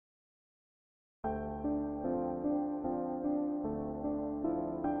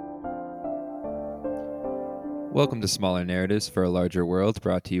Welcome to Smaller Narratives for a Larger World,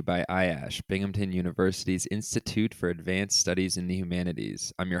 brought to you by IASH, Binghamton University's Institute for Advanced Studies in the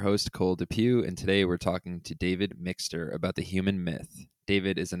Humanities. I'm your host, Cole Depew, and today we're talking to David Mixter about the human myth.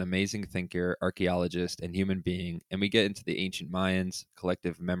 David is an amazing thinker, archaeologist, and human being, and we get into the ancient Mayans,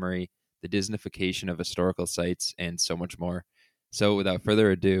 collective memory, the Disneyfication of historical sites, and so much more. So without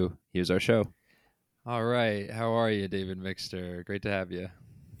further ado, here's our show. All right. How are you, David Mixter? Great to have you.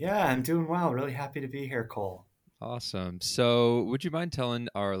 Yeah, I'm doing well. Really happy to be here, Cole. Awesome. So, would you mind telling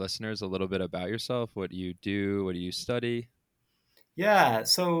our listeners a little bit about yourself? What do you do? What do you study? Yeah,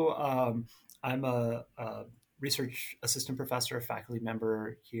 so I'm a research assistant professor, faculty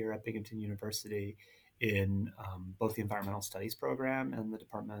member here at Binghamton University in both the environmental studies program and the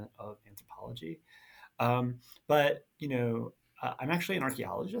Department of Anthropology. But I'm actually an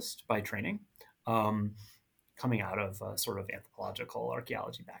archaeologist by training, um, coming out of a sort of anthropological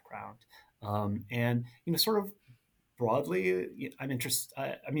archaeology background. And sort of broadly, I'm interested.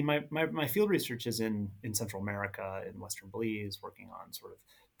 I mean, my field research is in Central America, in Western Belize, working on sort of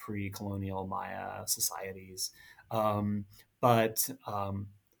pre-colonial Maya societies. Um, but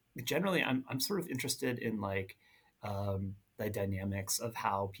generally, I'm sort of interested in the dynamics of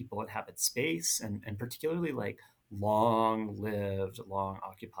how people inhabit space, and particularly like long-lived,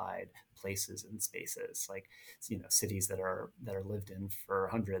 long-occupied places and spaces, like cities that are lived in for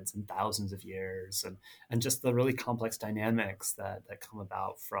hundreds and thousands of years, and just the really complex dynamics that come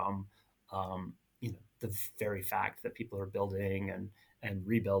about from the very fact that people are building and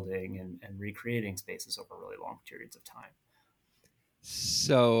rebuilding and recreating spaces over really long periods of time.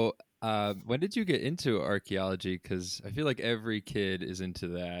 So, when did you get into archaeology? Because I feel like every kid is into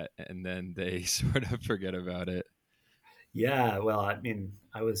that, and then they sort of forget about it. Yeah, well, I mean,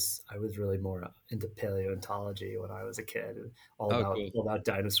 I was really more into paleontology when I was a kid, all Oh, about cool. all about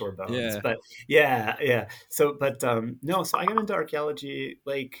dinosaur bones. Yeah. But yeah. So, but no, so I got into archaeology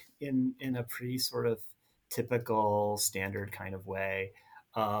like in a pretty sort of typical, standard kind of way.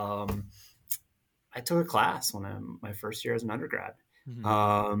 Um, I took a class when I'm my first year as an undergrad, Mhm.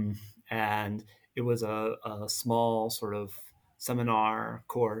 um, and it was a small sort of seminar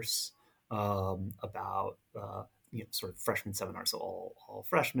course about sort of freshman seminar. So all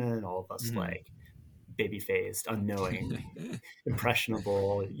freshmen, all of us Mhm. like baby faced, unknowing,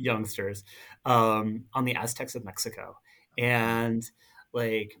 impressionable youngsters on the Aztecs of Mexico, and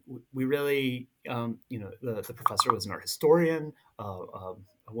we really the professor was an art historian, a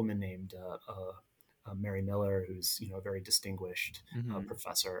woman named Mary Miller, who's a very distinguished Mhm.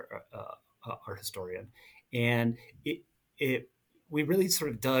 professor, art historian, and it it we really sort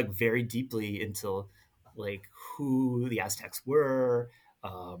of dug very deeply into like who the Aztecs were,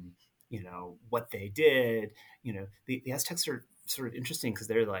 what they did. The Aztecs are sort of interesting because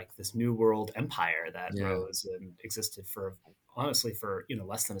they're like this new world empire that Yeah. rose and existed for honestly for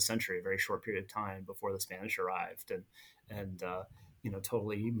less than a century, a very short period of time before the Spanish arrived and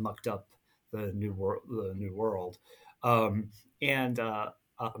totally mucked up the new world. Um, and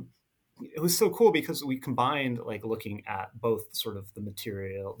it was so cool because we combined like looking at both sort of the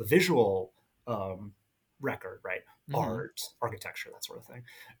material, the visual um, record, right? Mhm. Art, architecture, that sort of thing,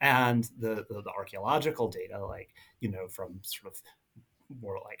 and the archaeological data, like from sort of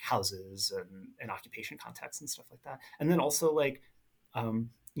more like houses and occupation contexts and stuff like that, and then also like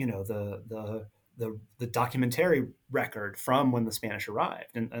the documentary record from when the Spanish arrived,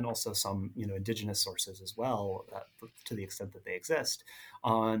 and also some indigenous sources as well, to the extent that they exist,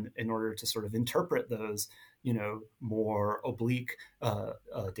 on in order to sort of interpret those more oblique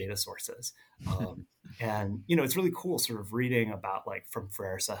data sources. And it's really cool sort of reading about like from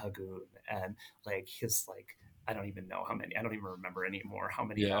Frere Sahagun and like his like I don't even know how many. I don't even remember anymore how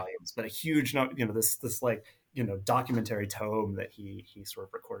many Yeah. volumes, but a huge number. This like documentary tome that he sort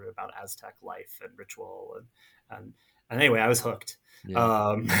of recorded about Aztec life and ritual and anyway, I was hooked. Yeah.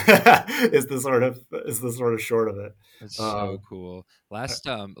 Um, is the sort of short of it. That's so Um, cool. I-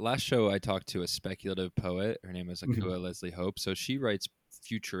 Last show I talked to a speculative poet. Her name is mhm, Akua Leslie Hope. So she writes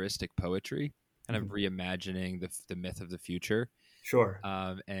futuristic poetry, kind of mhm. reimagining the myth of the future. Sure.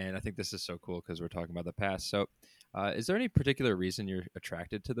 And I think this is so cool because we're talking about the past. So, is there any particular reason you're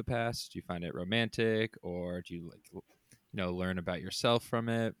attracted to the past? Do you find it romantic, or do you learn about yourself from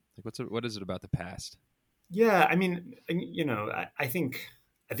it? Like, what is it about the past? Yeah, I mean, I think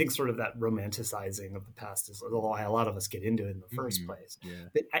sort of that romanticizing of the past is why a lot of us get into it in the first Hmm. place. Yeah.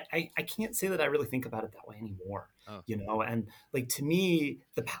 But I can't say that I really think about it that way anymore. Oh. And like to me,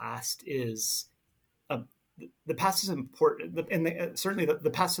 uh, the past is important, and certainly the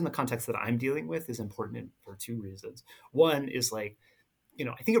past in the context that I'm dealing with is important for two reasons. One is like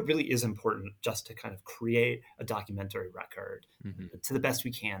I think it really is important just to kind of create a documentary record Hmm. to the best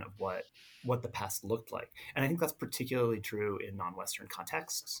we can of what the past looked like. And I think that's particularly true in non-Western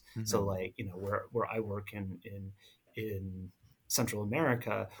contexts. So Hmm. like, where I work in Central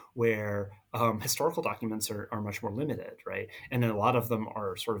America, where historical documents are much more limited, right? And then a lot of them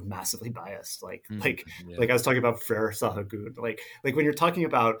are sort of massively biased. Like Hmm. like Yeah. like I was talking about Frere Sahagún. Like when you're talking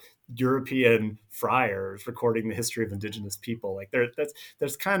about European friars recording the history of indigenous people, like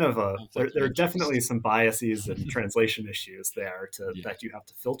there's kind of Conflict of there are definitely interest. some biases and translation issues there Yeah. that you have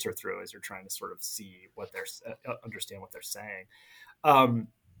to filter through as you're trying to sort of see what they're understand what they're saying. Um,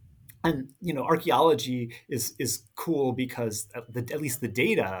 and archaeology is cool because at least the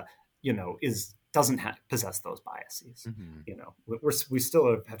data is doesn't possess those biases. Hmm. We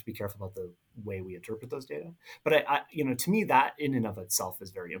still have to be careful about the way we interpret those data, but to me that in and of itself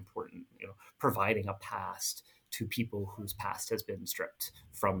is very important, providing a past to people whose past has been stripped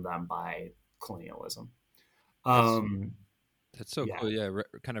from them by colonialism. That's um that's so yeah cool. Yeah,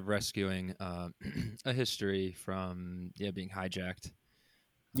 kind of rescuing a history from being hijacked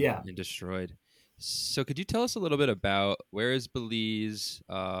yeah and destroyed. So, could you tell us a little bit about where is Belize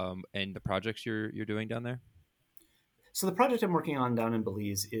and the projects you're doing down there? So the project I'm working on down in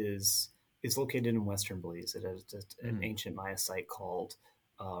Belize is located in Western Belize. It is an Mm. ancient Maya site called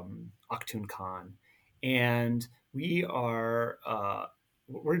Aktun Khan, and we are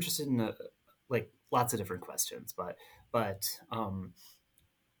we're interested in like lots of different questions, but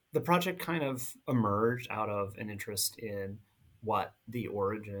the project kind of emerged out of an interest in what the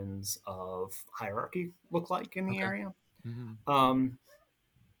origins of hierarchy look like in the Okay. area. Hmm. Um,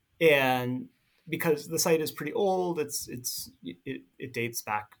 and because the site is pretty old, it dates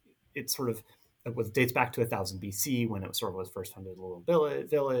back. It dates back to 1000 BC when it sort of was first founded a little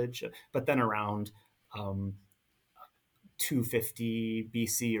village, but then around um, 250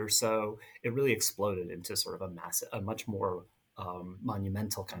 BC or so, it really exploded into sort of a much more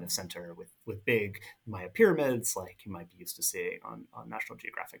monumental kind of center with big Maya pyramids, like you might be used to seeing on National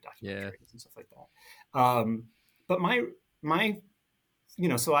Geographic Yeah. documentaries and stuff like that. But my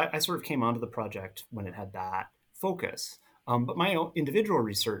so I sort of came onto the project when it had that focus. But my own individual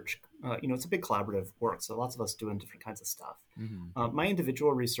research, it's a big collaborative work, so lots of us doing different kinds of stuff. Hmm. My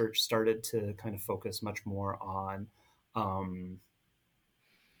individual research started to kind of focus much more on um,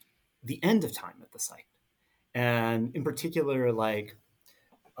 the end of time at the site, and in particular, like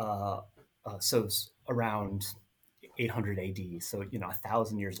uh, around 800 AD, so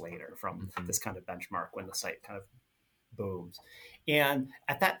 1,000 years later from Hmm. this kind of benchmark when the site kind of booms. And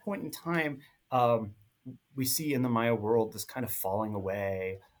at that point in time, um, we see in the Maya world this kind of falling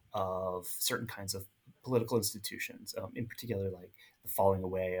away of certain kinds of political institutions, in particular, like the falling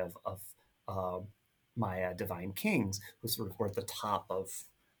away of Maya divine kings, who sort of were at the top of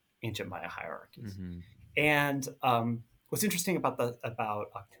ancient Maya hierarchies. Hmm. And what's interesting about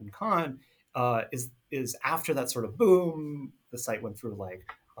Aktun Khan is after that sort of boom, the site went through like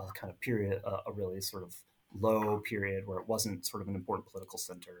a kind of period, a really sort of low period where it wasn't sort of an important political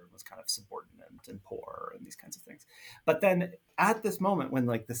center, it was kind of subordinate and poor and these kinds of things. But then at this moment when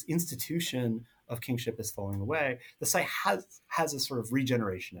like this institution of kingship is falling away, the site has a sort of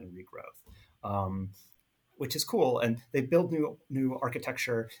regeneration and regrowth. Which is cool. And they build new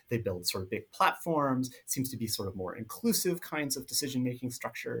architecture. They build sort of big platforms. It seems to be sort of more inclusive kinds of decision making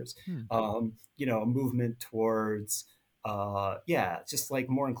structures. Hmm. A movement towards just like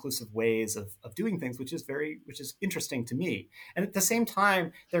more inclusive ways of doing things, which is interesting to me. And at the same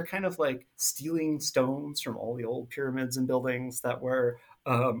time, they're kind of like stealing stones from all the old pyramids and buildings that were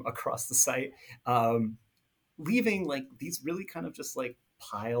across the site. Leaving like these really kind of just like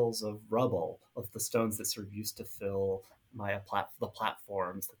piles of rubble of the stones that sort of used to fill the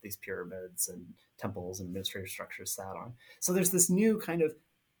platforms that these pyramids and temples and administrative structures sat on. So there's this new kind of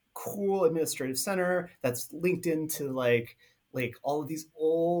cool administrative center that's linked into like all of these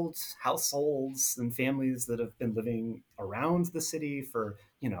old households and families that have been living around the city for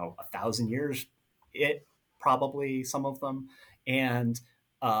 1,000 years. It probably some of them, and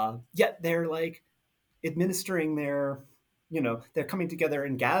yet they're like administering they're coming together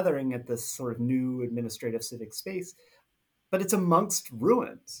and gathering at this sort of new administrative civic space, but it's amongst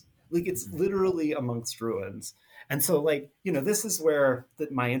ruins. Like it's Hmm. literally amongst ruins. And so like, this is where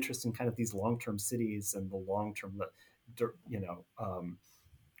my interest in kind of these long-term cities and the long-term, you know, um,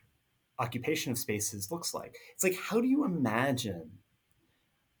 occupation of spaces looks like. It's like, how do you imagine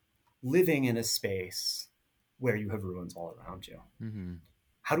living in a space where you have ruins all around you? Hmm.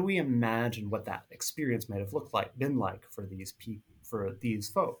 How do we imagine what that experience might have been like for these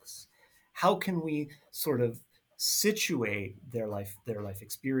folks? How can we sort of situate their life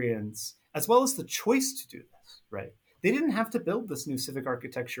experience as well as the choice to do this, right? They didn't have to build this new civic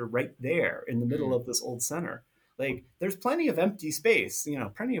architecture right there in the middle Mm. of this old center. Like there's plenty of empty space,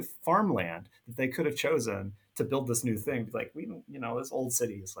 plenty of farmland that they could have chosen to build this new thing. Like we don't, this old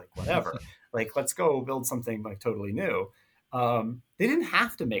city is like whatever. Like let's go build something like totally new. They didn't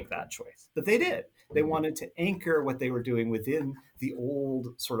have to make that choice, but they did. They wanted to anchor what they were doing within the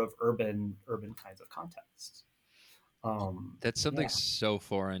old sort of urban kinds of contexts. That's something Yeah. so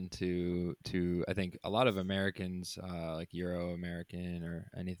foreign to I think a lot of Americans, like Euro American or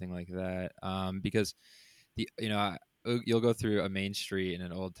anything like that, because you'll go through a main street in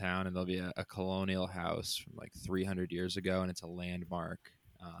an old town and there'll be a colonial house from like 300 years ago and it's a landmark.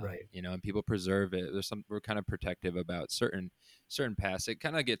 Right. And people preserve it. We're kind of protective about certain past. It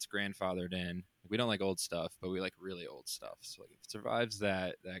kind of gets grandfathered in. We don't like old stuff, but we like really old stuff. So like, if it survives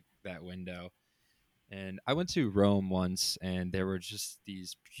that window. And I went to Rome once, and there were just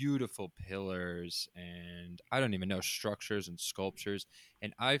these beautiful pillars, and I don't even know, structures and sculptures.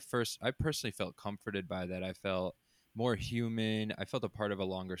 And I personally felt comforted by that. I felt more human. I felt a part of a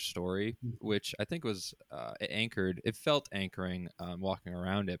longer story, Mhm. which I think was it felt anchoring, walking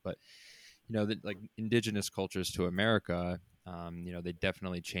around it. But like indigenous cultures to America, they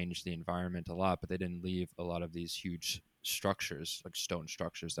definitely changed the environment a lot, but they didn't leave a lot of these huge structures, like stone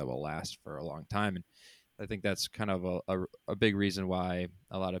structures that will last for a long time. And I think that's kind of a big reason why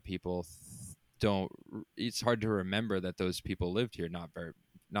a lot of people don't. It's hard to remember that those people lived here not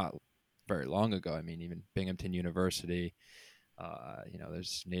very long ago. I mean, even Binghamton University.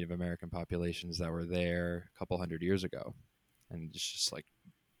 There's Native American populations that were there a couple hundred years ago, and it's just like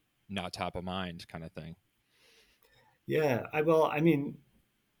not top of mind kind of thing. Yeah. I mean,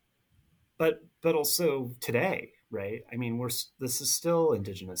 but also today, right? I mean, this is still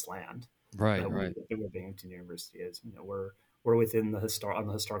indigenous land Right, that right. where Binghamton University is. We're within on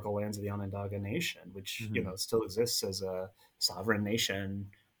the historical lands of the Onondaga Nation, which Hmm. still exists as a sovereign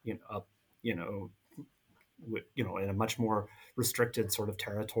nation. Up, you know, in a much more restricted sort of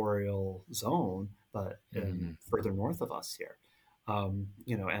territorial zone, but Hmm. further north of us here.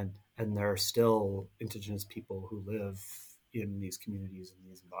 And there are still indigenous people who live in these communities in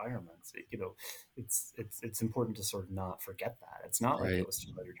these environments. It's important to sort of not forget that. It's not like it Right, was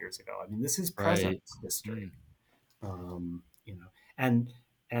 200 years ago. I mean, this is present right. history. Mm. Um, you know, and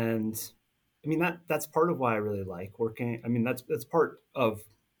and I mean that's part of why I really like working. I mean, that's part of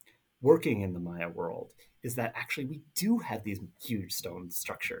working in the Maya world is that actually we do have these huge stone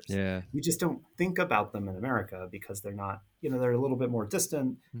structures. Yeah. We just don't think about them in America because they're not, they're a little bit more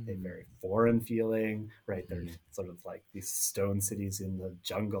distant. They're Hmm. very foreign feeling, right? They're Hmm. sort of like these stone cities in the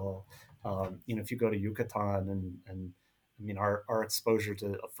jungle. If you go to Yucatan and I mean, our exposure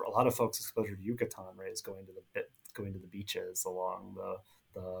to for a lot of folks' exposure to Yucatan, right, is going to the beaches along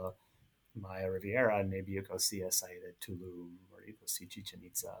the Maya Riviera, and maybe you go see a site at Tulum or you go see Chichen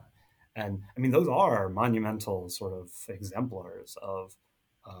Itza. And I mean, those are monumental sort of exemplars of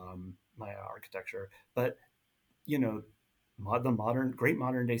Maya architecture. But, you know, the great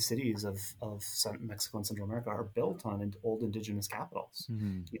modern day cities of Mexico and Central America are built on old indigenous capitals.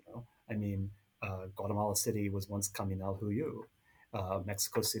 Hmm. I mean, Guatemala City was once Caminal Huyu.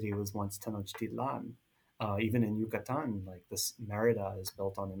 Mexico City was once Tenochtitlan. Even in Yucatan, like this Merida is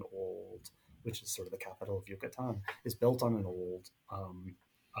built on an old, which is sort of the capital of Yucatan, is built on an old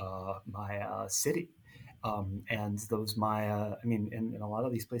Maya city. And those Maya, I mean, in a lot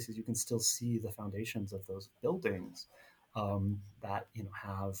of these places, you can still see the foundations of those buildings that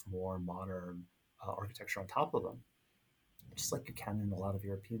have more modern architecture on top of them, just like you can in a lot of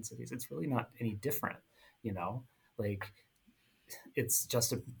European cities. It's really not any different, you know. Like it's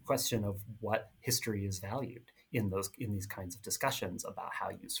just a question of what history is valued in these kinds of discussions about how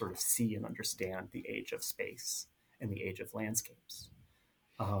you sort of see and understand the age of space and the age of landscapes.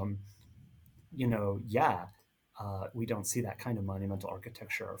 Um, yeah, we don't see that kind of monumental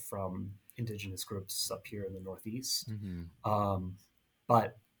architecture from indigenous groups up here in the Northeast. Hmm. Um,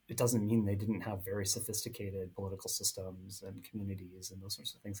 but it doesn't mean they didn't have very sophisticated political systems and communities and those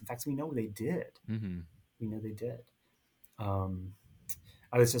sorts of things. In fact, we know they did. Hmm. We know they did. Um,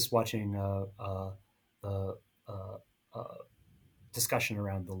 I was just watching the uh, discussion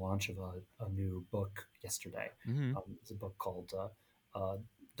around the launch of a new book yesterday. Hmm. It's a book called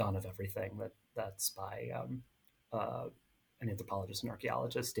Dawn of Everything that's by uh, an anthropologist and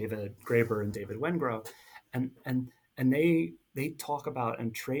archaeologist, David Graeber and David Wengrow, and they talk about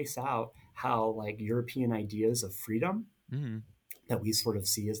and trace out how like European ideas of freedom Hmm. that we sort of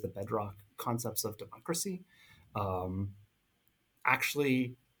see as the bedrock concepts of democracy um,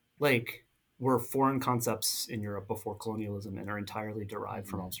 actually like were foreign concepts in Europe before colonialism and are entirely derived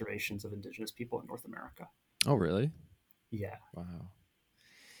from Mhm. observations of indigenous people in North America. Oh, really? Yeah. Wow.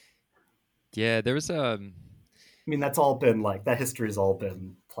 Yeah, there was I mean, that's all been like that history's all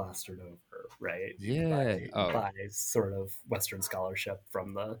been plastered over, right? yeah. Oh, By sort of Western scholarship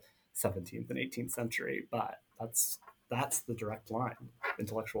from the 17th and 18th century, but that's the direct line,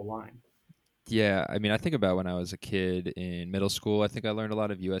 intellectual line. yeah. I mean, I think about when I was a kid in middle school. I think I learned a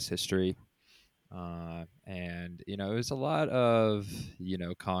lot of U.S. history, and it was a lot of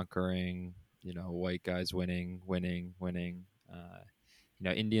conquering. White guys winning, winning, winning.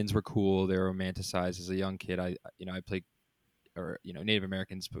 Indians were cool. They were romanticized as a young kid. I played, or Native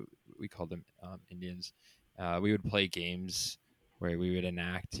Americans, but we called them Indians. We would play games where we would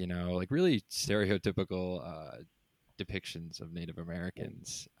enact, like really stereotypical depictions of Native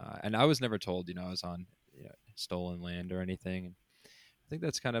Americans. And I was never told, I was on stolen land or anything. And I think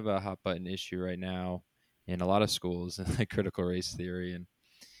that's kind of a hot button issue right now in a lot of schools, like critical race theory. And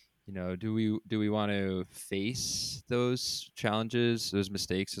do we want to face those challenges, those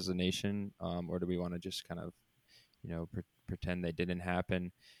mistakes as a nation, or do we want to just kind of pretend they didn't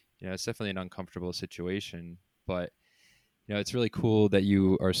happen? It's definitely an uncomfortable situation, but it's really cool that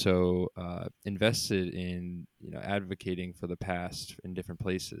you are so invested in advocating for the past in different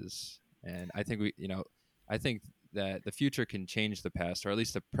places. And I think I think that the future can change the past, or at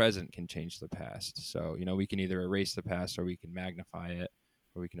least the present can change the past. So we can either erase the past, or we can magnify it,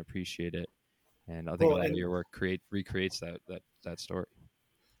 or we can appreciate it. And I think a Well, lot of and your work recreates that story.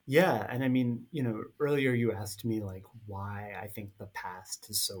 yeah, and I mean, earlier you asked me like why I think the past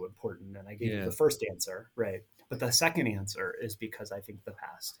is so important, and I gave you Yeah. the first answer, right? But the second answer is because I think the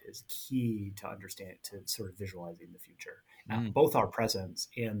past is key to understand, to sort of visualizing the future, Mm. both our presence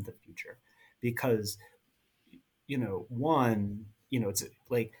and the future, because one, it's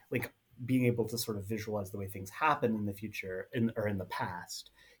like being able to sort of visualize the way things happen in the future or in the past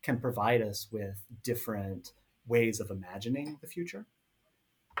can provide us with different ways of imagining the future.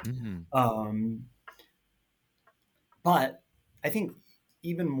 Mm-hmm. Um, But I think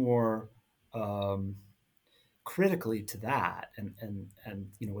even more um, critically to that, and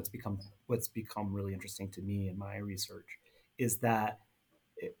what's become really interesting to me in my research is that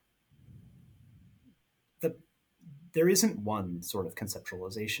it, the there isn't one sort of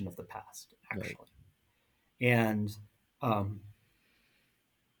conceptualization of the past Right. actually, and um,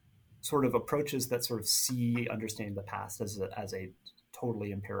 sort of approaches that sort of see understanding the past as a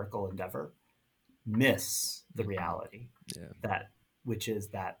totally empirical endeavor miss the Mm-hmm. reality Yeah. that which is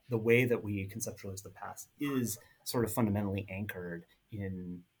that the way that we conceptualize the past is sort of fundamentally anchored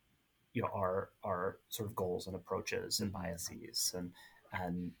in our sort of goals and approaches and Mm-hmm. biases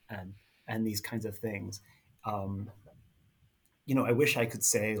and these kinds of things. um, I wish I could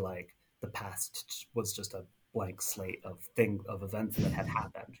say like the past was just a blank slate of events that had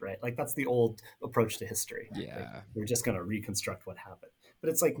happened, right? Like that's the old approach to history. Like Yeah. we're just going to reconstruct what happened. But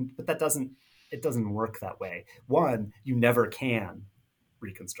it's like, but that doesn't it doesn't work that way. One, you never can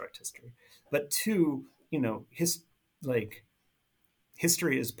reconstruct history. But two, like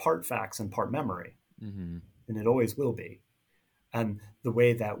history is part facts and part memory, Mm-hmm. and it always will be. And the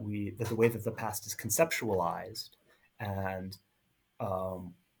way that the past is conceptualized and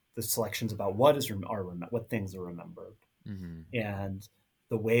um, the selections about what things are remembered, Mm-hmm. and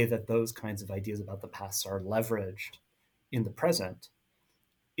the way that those kinds of ideas about the past are leveraged in the present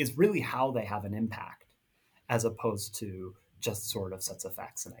is really how they have an impact, as opposed to just sort of sets of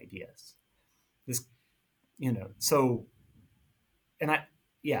facts and ideas. This, so and I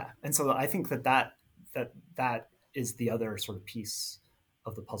yeah, and so I think that is the other sort of piece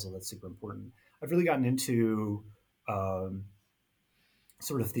of the puzzle that's super important. I've really gotten into um,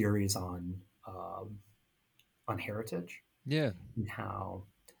 sort of theories on heritage Yeah. and how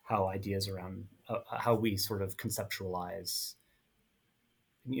ideas around how we sort of conceptualize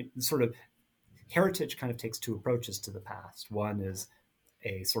sort of heritage kind of takes two approaches to the past. One is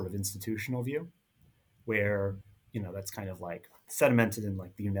a sort of institutional view where that's kind of like sedimented in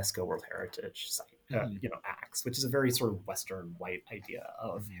like the UNESCO World Heritage site, Mm-hmm. acts, which is a very sort of Western white idea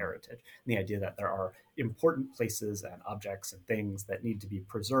of Mm-hmm. heritage, and the idea that there are important places and objects and things that need to be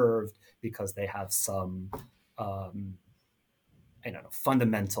preserved because they have some um, I don't know,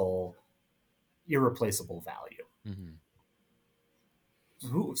 fundamental, irreplaceable value. Mm-hmm.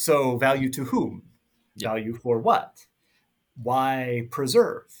 So value to whom? Yeah. Value for what? Why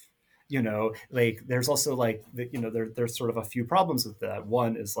preserve? Like there's also like there's sort of a few problems with that.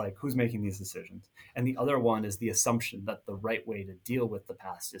 One is like who's making these decisions, and the other one is the assumption that the right way to deal with the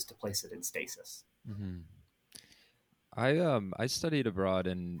past is to place it in stasis. Mm-hmm. I studied abroad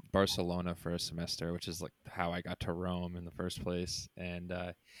in Barcelona for a semester, which is like how I got to Rome in the first place. And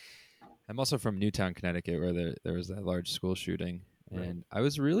I'm also from Newtown, Connecticut, where there was that large school shooting, Right. and I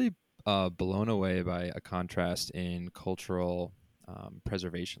was really blown away by a contrast in cultural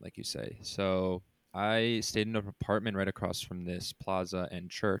preservation, like you say. So I stayed in an apartment right across from this plaza and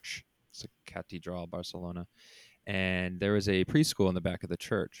church. It's a Catedral, Barcelona, and there was a preschool in the back of the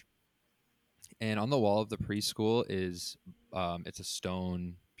church. And on the wall of the preschool is it's a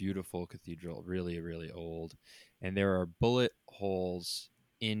stone, beautiful cathedral, really, really old, and there are bullet holes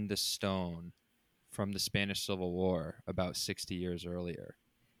in the stone from the Spanish Civil War about 60 years earlier,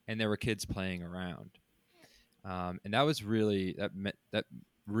 and there were kids playing around. And that was really that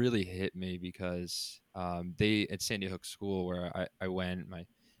really hit me because they at Sandy Hook School where I went, my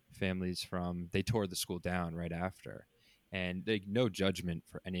family's from, they tore the school down right after, and they no judgment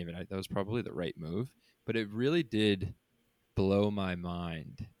for any of it. That was probably the right move, but it really did blow my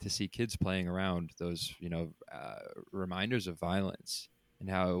mind to see kids playing around those reminders of violence and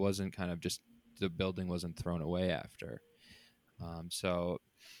how it wasn't kind of just the building wasn't thrown away after. So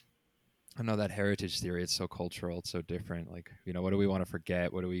I know that heritage theory, it's so cultural, it's so different. Like, what do we want to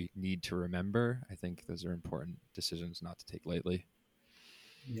forget? What do we need to remember? I think those are important decisions not to take lightly.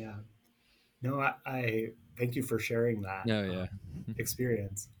 Yeah. No, I thank you for sharing that Oh, yeah.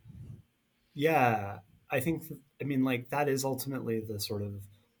 experience. Yeah, I think I mean like that is ultimately the sort of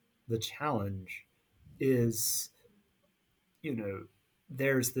the challenge is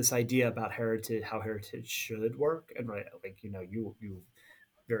there's this idea about heritage, how heritage should work, and right, like you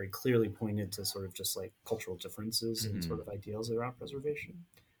very clearly pointed to sort of just like cultural differences and Hmm. sort of ideals around preservation.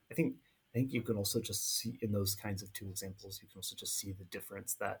 I think I think you can also just see in those kinds of two examples, you can also just see the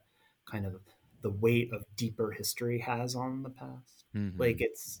difference that kind of the weight of deeper history has on the past. Like Hmm.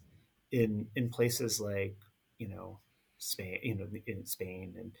 it's in places like you know Spain, in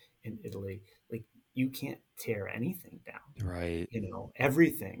Spain and in Italy, like you can't tear anything down. Right.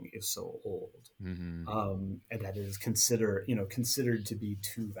 Everything is so old, Hmm. and that is considered to be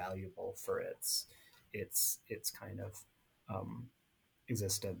too valuable for its kind of um,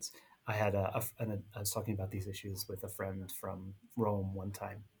 existence. I had I was talking about these issues with a friend from Rome one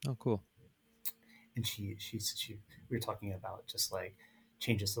time, Oh, cool. and she we were talking about just like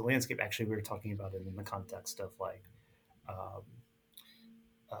changes to the landscape. Actually, we were talking about it in the context of like um,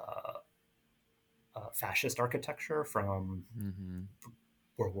 uh, fascist architecture from Hmm.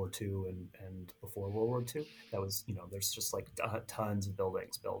 World War II and before World War II. That was, there's just like tons of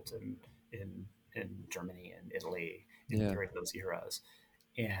buildings built in Germany and Italy in Yeah. during those eras.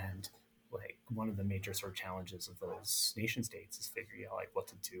 And like one of the major sort of challenges of those nation states is figuring out like what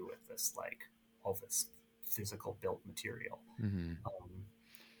to do with this like all this physical built material. Hmm. Um,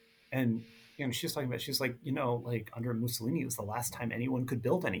 and she's talking about she's like like under Mussolini it was the last time anyone could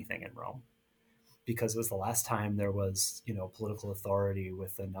build anything in Rome because it was the last time there was political authority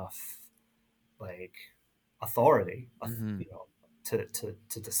with enough like authority, Hmm.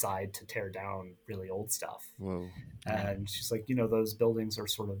 to decide to tear down really old stuff. Whoa. Yeah. And she's like, those buildings are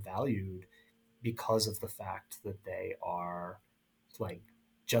sort of valued because of the fact that they are like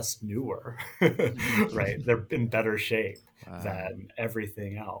just newer, right? They're in better shape Wow. than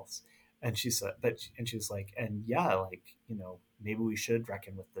everything else. And she said, and she was like, and yeah, like, maybe we should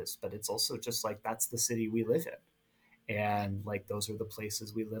reckon with this, but it's also just like that's the city we live in. And like those are the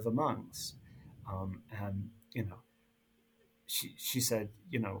places we live amongst. And she said,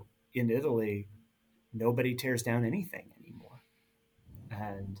 in Italy, nobody tears down anything anymore.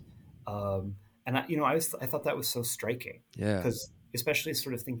 And I thought that was so striking Yeah. because especially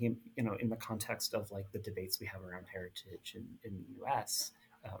sort of thinking in the context of like the debates we have around heritage in the U.S.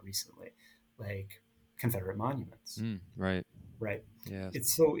 Recently, like Confederate monuments, Right. right? Yeah.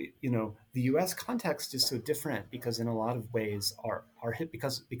 It's so the U.S. context is so different because in a lot of ways our hit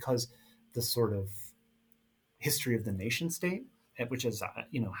because the sort of history of the nation state, which is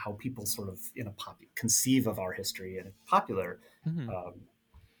how people sort of conceive of our history in a popular Hmm. um,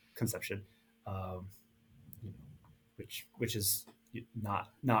 conception, um, you know, which is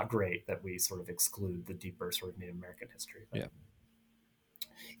not great that we sort of exclude the deeper sort of Native American history, but Yeah.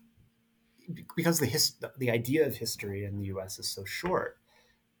 because the idea of history in the U.S. is so short,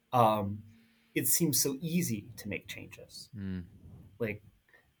 um, it seems so easy to make changes. Mm. Like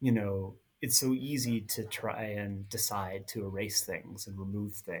it's so easy to try and decide to erase things and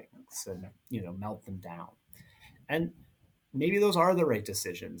remove things and melt them down. And maybe those are the right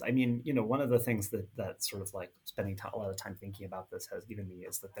decisions. I mean, one of the things that sort of like spending a lot of time thinking about this has given me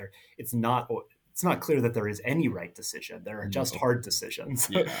is that it's not it's not clear that there is any right decision. There are just No. hard decisions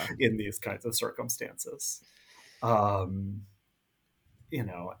Yeah. in these kinds of circumstances. um,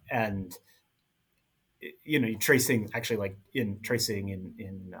 and tracing actually in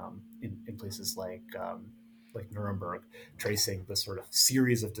places like Nuremberg, tracing the sort of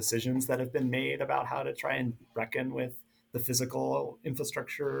series of decisions that have been made about how to try and reckon with the physical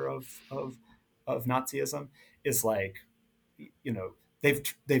infrastructure of Nazism is like, you know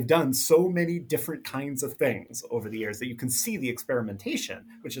they've done so many different kinds of things over the years that you can see the experimentation,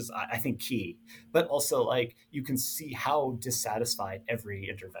 which is I think key, but also like you can see how dissatisfying every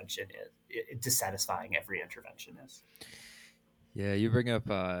intervention is. Yeah, you bring up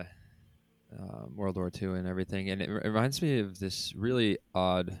World War II and everything, and it reminds me of this really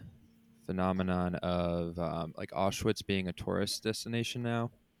odd phenomenon of like Auschwitz being a tourist destination now.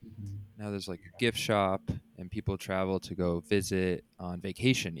 Mhm. Now there's like a gift shop, and people travel to go visit on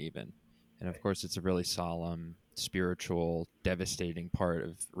vacation, even. And of Right. course, it's a really solemn, spiritual, devastating part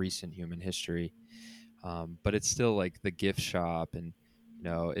of recent human history. But it's still like the gift shop, and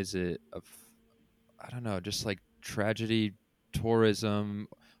is it I don't know, just like tragedy tourism,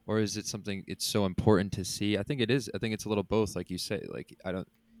 or is it something it's so important to see? I think it is. I think it's a little both, like you say. Like I don't,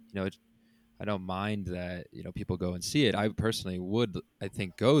 you know, I don't mind that people go and see it. I personally would, I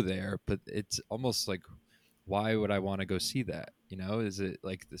think, go there, but it's almost like, why would I want to go see that? Is it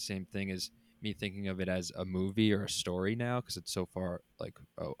like the same thing as me thinking of it as a movie or a story now because it's so far like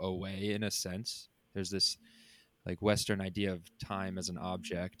away in a sense. There's this like Western idea of time as an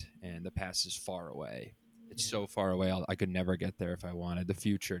object, and the past is far away. It's Yeah. so far away. I could never get there if I wanted. The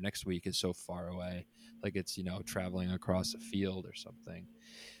future, next week, is so far away. Like it's traveling across a field or something.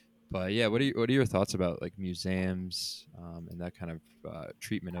 But yeah, what are your thoughts about like museums and that kind of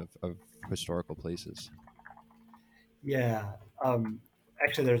treatment of historical places? Yeah.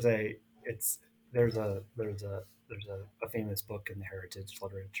 Actually, it's there's a famous book in the heritage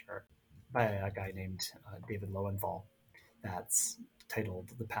literature by a guy named David Lowenthal that's titled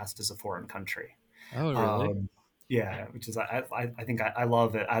 "The Past is a Foreign Country." Oh, really? Um, yeah, which is I think I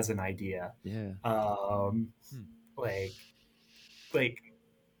love it as an idea. Yeah. Um, Hmm. like like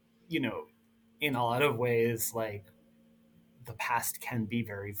you know, in a lot of ways, like the past can be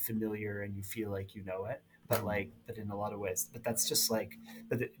very familiar and you feel like you know it, but Mm. in a lot of ways, but that's just like,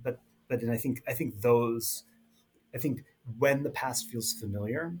 but then I think those I think when the past feels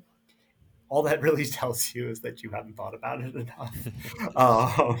familiar, all that really tells you is that you haven't thought about it enough.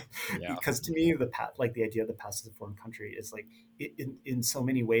 Yeah. Because to me, the past, like the idea of the past as a foreign country, is like in so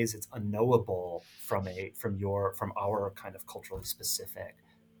many ways it's unknowable from our kind of culturally specific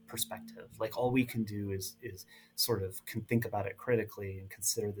perspective. Like all we can do is sort of can think about it critically and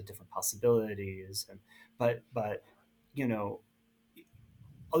consider the different possibilities, and but you know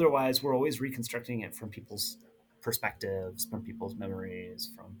otherwise we're always reconstructing it from people's perspectives, from people's memories,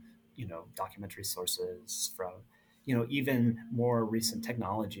 from documentary sources, from even more recent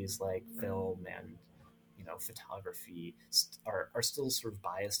technologies like film and photography are still sort of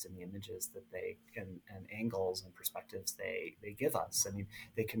biased in the images that they and angles and perspectives they give us. I mean,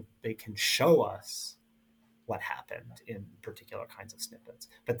 they can show us what happened in particular kinds of snippets,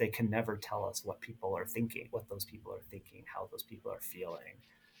 but they can never tell us what people are thinking, what those people are thinking, how those people are feeling,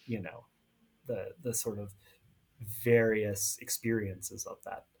 you know, the sort of various experiences of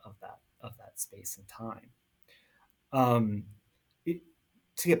that space and time. Um, it,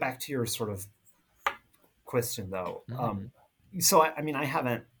 to get back to your sort of question, though, Hmm. so I mean, I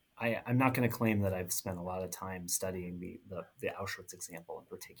haven't. I'm not going to claim that I've spent a lot of time studying the Auschwitz example in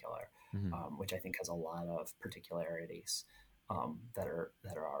particular, Hmm. which I think has a lot of particularities that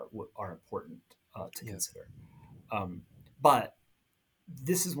are important to Yeah. consider. Um, but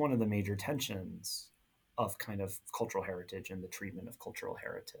this is one of the major tensions of kind of cultural heritage and the treatment of cultural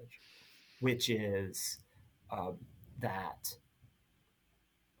heritage, which is um, that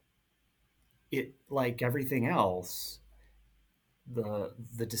it, like everything else, the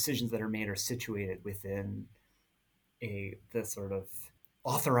decisions that are made are situated within the sort of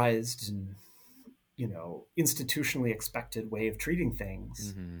authorized and institutionally expected way of treating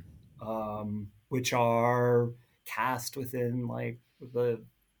things, Hmm. which are cast within like the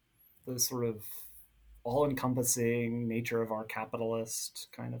sort of all-encompassing nature of our capitalist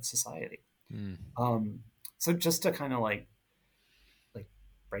kind of society. Mm. Um, so just to kind of like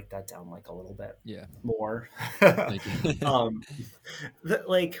break that down like a little bit Yeah. more, Thank you. um,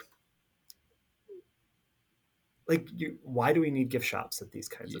 like why do we need gift shops at these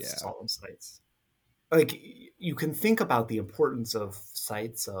kinds of Yeah. solemn sites? Like you can think about the importance of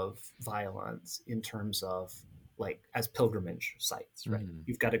sites of violence in terms of like as pilgrimage sites, right? Hmm.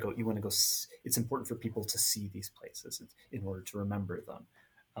 You've got to go, you want to go, it's important for people to see these places in order to remember them.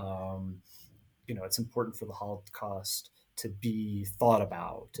 um, it's important for the Holocaust to be thought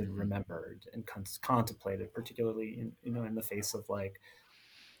about and Hmm. remembered and contemplated, particularly in the face of like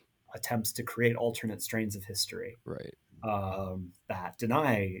attempts to create alternate strains of history Right. that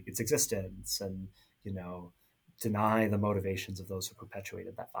deny its existence and you know deny the motivations of those who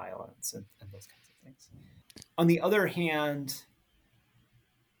perpetuated that violence and those kinds of things. On the other hand,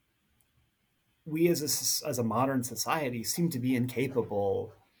 we as a modern society seem to be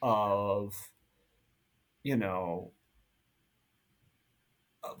incapable of you know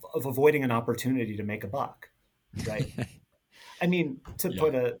of avoiding an opportunity to make a buck, right? I mean,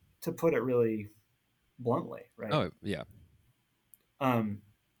 Yeah. to put it really bluntly, right? Oh, yeah. Um,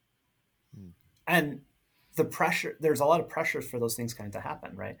 Mm. and the pressure, there's a lot of pressures for those things kind of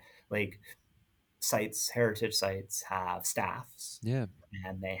happen, right? Like heritage sites have staffs, Yeah.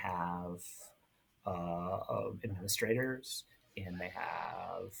 and they have administrators, and they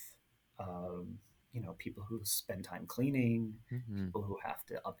have um, people who spend time cleaning, Hmm. people who have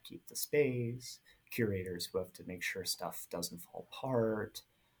to upkeep the space, curators who have to make sure stuff doesn't fall apart,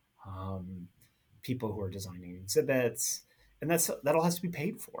 um, people who are designing exhibits, and that all has to be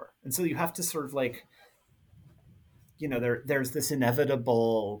paid for. And so you have to sort of like there's this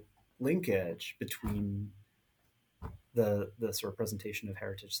inevitable linkage between the sort of presentation of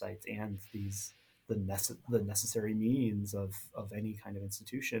heritage sites and the necessary means of any kind of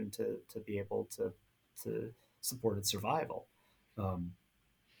institution to be able to support its survival. Um,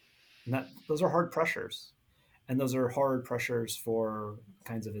 and those are hard pressures, and those are hard pressures for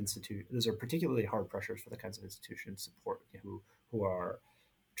kinds of institute. Those are particularly hard pressures for the kinds of institutions support who are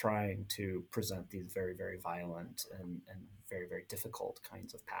trying to present these very very violent and very very difficult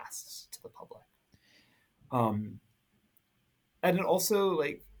kinds of pasts to the public. Um, and it also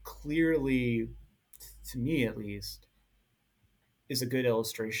like clearly, to me at least, is a good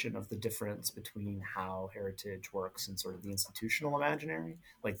illustration of the difference between how heritage works in sort of the institutional imaginary,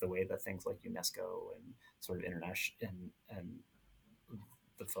 like the way that things like UNESCO and sort of international and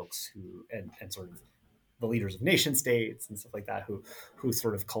the folks who and sort of the leaders of nation states and stuff like that who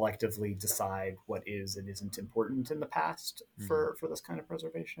sort of collectively decide what is and isn't important in the past Hmm. for this kind of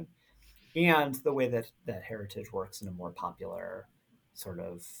preservation, and the way that heritage works in a more popular sort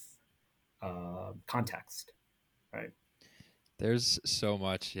of context, right? There's so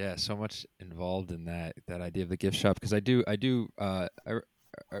much, yeah, so much involved in that idea of the gift shop, because I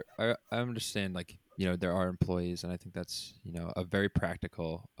understand, like, there are employees, and I think that's a very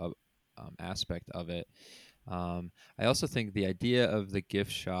practical aspect of it. I also think the idea of the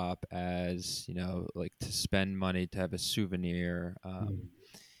gift shop as like to spend money to have a souvenir, Mm.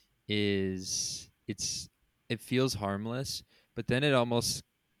 is it feels harmless, but then it almost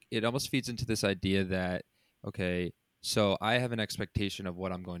feeds into this idea that, okay, so I have an expectation of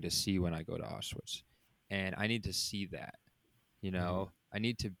what I'm going to see when I go to Auschwitz, and I need to see that. Mhm. I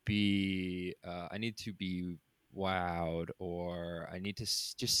need to be wowed, or I need to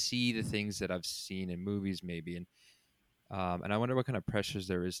just see the things that I've seen in movies, maybe. And I wonder what kind of pressures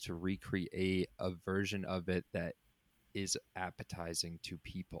there is to recreate a version of it that is appetizing to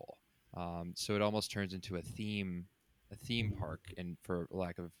people. So it almost turns into a theme Mhm. park, and for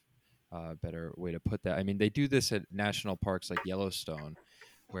lack of a better way to put that, I mean, they do this at national parks like Yellowstone,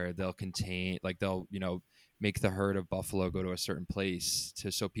 where they'll make the herd of buffalo go to a certain place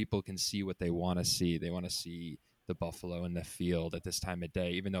so people can see what they want to see. They want to see the buffalo in the field at this time of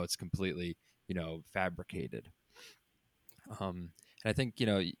day, even though it's completely fabricated. And I think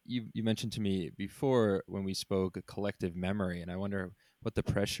you mentioned to me before when we spoke a collective memory, and I wonder what the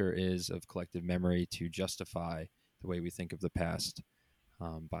pressure is of collective memory to justify the way we think of the past,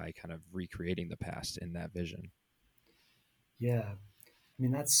 by kind of recreating the past in that vision. Yeah, I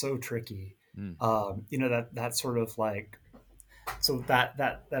mean that's so tricky. Mm. That sort of like so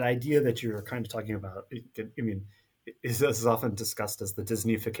that idea that you're kind of talking about. I mean, this is often discussed as the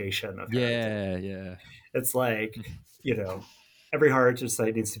Disneyfication of heritage. Yeah, yeah, It's like you know every heritage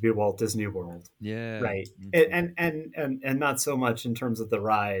site needs to be a Walt Disney World, yeah. right? Hmm. And not so much in terms of the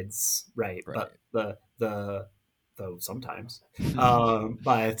rides, right? But Right. the though sometimes,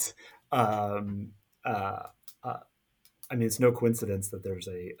 but um, uh, uh, I mean, it's no coincidence that there's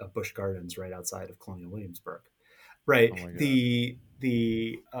a Busch Gardens right outside of Colonial Williamsburg, right? Oh my god.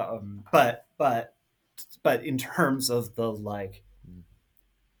 But in terms of the like Mm.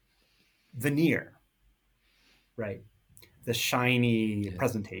 veneer, right? The shiny Yeah.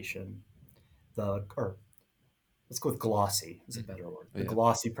 presentation, or let's go with glossy is a Hmm. better word. Oh, The yeah.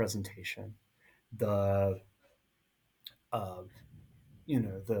 glossy presentation, the uh,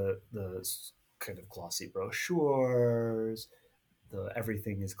 the kind of glossy brochures, the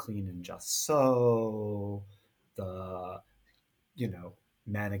everything is clean and just so, the, you know,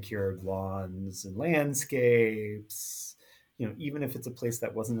 manicured lawns and landscapes, even if it's a place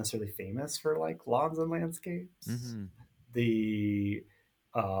that wasn't necessarily famous for like lawns and landscapes, Mm-hmm. the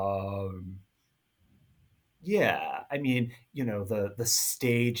um yeah, I mean, the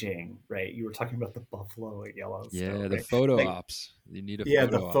staging, right? You were talking about the buffalo at Yellowstone, Yeah, the right? photo Like, ops. You need a yeah,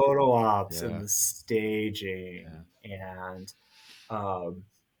 the photo op. photo ops and Yeah, the staging, yeah. and um,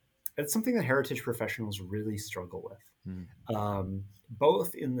 it's something that heritage professionals really struggle Mm. with,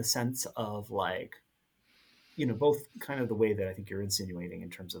 both in the sense of like, both kind of the way that I think you're insinuating in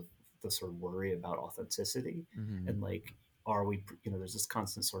terms of the sort of worry about authenticity, Mm-hmm. and like, are we, there's this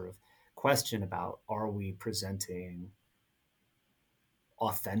constant sort of question about, are we presenting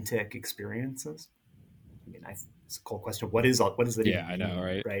authentic experiences? I mean, it's a cool question. What does that Yeah, even I know, mean,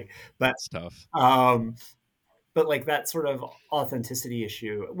 right? right? But It's tough. um, but like that sort of authenticity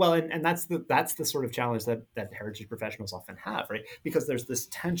issue, well, and that's the sort of challenge that heritage professionals often have, right? Because there's this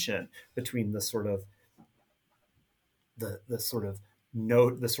tension between the sort of the sort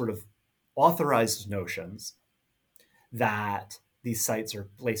of authorized notions that these sites are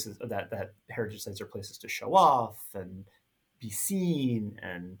places, that heritage sites are places to show off and be seen,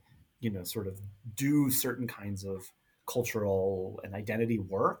 and sort of do certain kinds of cultural and identity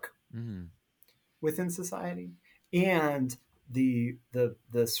work Mm-hmm. within society, and the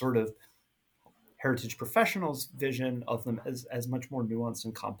sort of heritage professionals vision of them as much more nuanced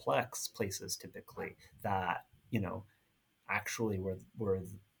and complex places, typically, that actually were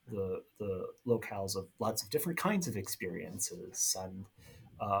the locales of lots of different kinds of experiences,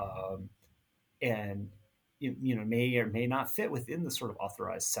 um, and may or may not fit within the sort of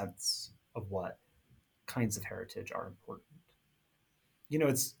authorized sense of what kinds of heritage are important.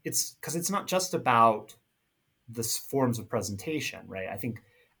 It's because it's not just about the forms of presentation, right? I think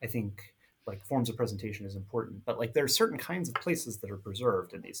like forms of presentation is important, but like there are certain kinds of places that are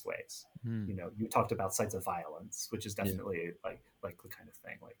preserved in these ways. Mm. You talked about sites of violence, which is Yeah, definitely like the kind of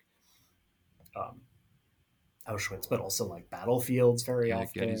thing like um, Auschwitz, but also like battlefields very yeah,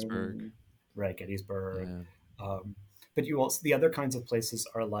 Gettysburg. often, right? Gettysburg. Yeah. Um, but you also, the other kinds of places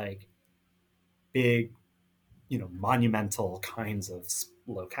are like big, monumental kinds of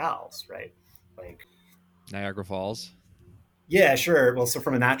locales, right? Like, Niagara Falls. yeah, sure. Well, so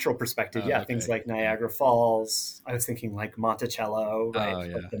from a natural perspective, yeah, things Okay. like Yeah. Niagara Falls. I was thinking like Monticello, right? Oh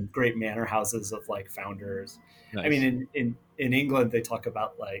yeah. Like the great manor houses of like founders. I mean, Nice. in England, they talk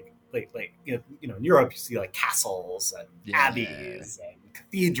about like in Europe, you see like castles and Yeah. abbeys and Oh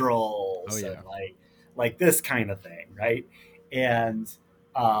cathedrals and yeah. like this kind of thing, right? And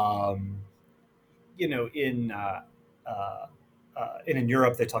um, you know, uh, and in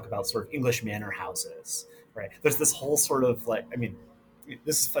Europe, they talk about sort of English manor houses, right? There's this whole sort of like, I mean,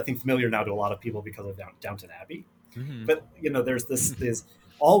 this is I think familiar now to a lot of people because of Downton Abbey, Mm-hmm. but there's this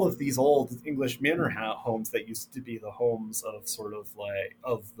all of these old English manor homes that used to be the homes of sort of like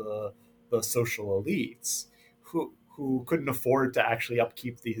of the social elites who couldn't afford to actually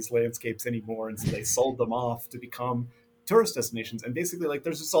upkeep these landscapes anymore, and so they sold them off to become tourist destinations. And basically, like,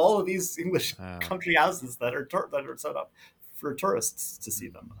 there's just all of these English Wow. country houses that are set up for tourists to see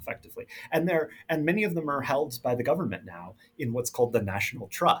them effectively, and many of them are held by the government now in what's called the National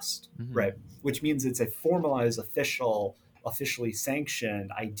Trust, Mm-hmm. right? Which means it's a formalized, officially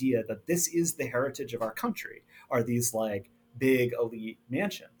sanctioned idea that this is the heritage of our country. Are these like big elite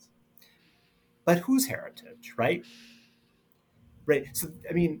mansions? But whose heritage, right? Right. So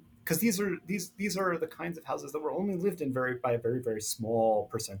I mean, because these are the kinds of houses that were only lived in by a very very small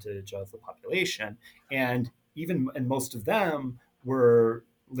percentage of the population, and even and most of them were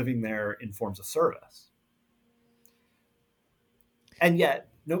living there in forms of service, and yet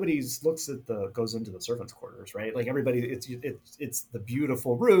nobody's looks at the goes into the servants' quarters, right? Like everybody, it's the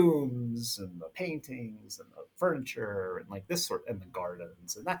beautiful rooms and the paintings and the furniture and like this sort, and the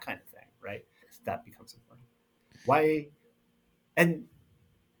gardens and that kind of thing, right? That becomes important. Why? And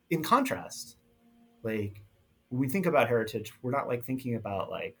in contrast, like when we think about heritage, we're not like thinking about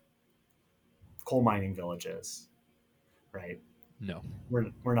like coal mining villages, right? No.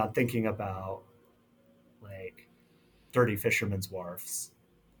 We're not thinking about like dirty fishermen's wharfs,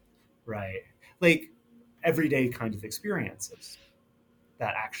 right? Like everyday kind of experiences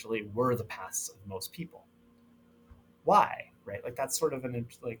that actually were the paths of most people. Why, right? Like that's sort of an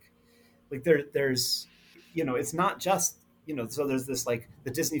like there's it's not just so there's this like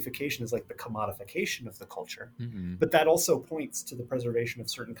the Disneyfication is like the commodification of the culture, Mm-hmm. but that also points to the preservation of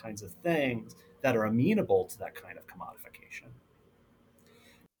certain kinds of things that are amenable to that kind of commodification.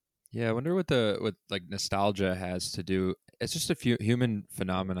 Yeah, I wonder what like nostalgia has to do. it's just a few human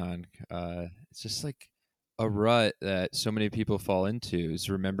phenomenon. It's just like a rut that so many people fall into is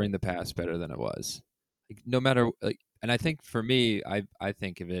remembering the past better than it was. Like, no matter like, and I think for me, I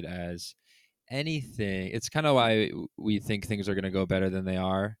think of it as anything. It's kind of why we think things are going to go better than they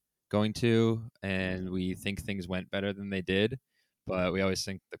are going to, and we think things went better than they did, but we always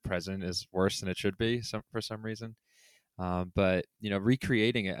think the present is worse than it should be for some reason. But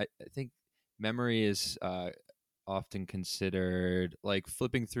recreating it, I think memory is often considered like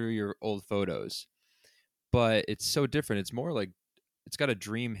flipping through your old photos, but it's so different. It's more like it's got a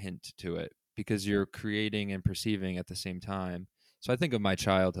dream hint to it because you're creating and perceiving at the same time. So I think of my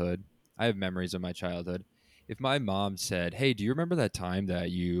childhood. I have memories of my childhood. If my mom said, "Hey, do you remember that time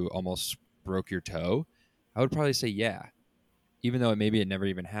that you almost broke your toe?" I would probably say, "Yeah," even though maybe it never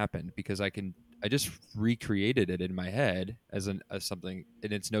even happened because I just recreated it in my head as something,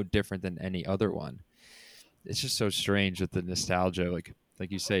 and it's no different than any other one. It's just so strange with the nostalgia, like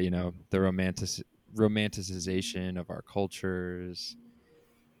you say, the romanticization of our cultures.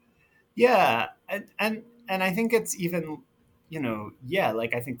 Yeah, and I think it's even, yeah,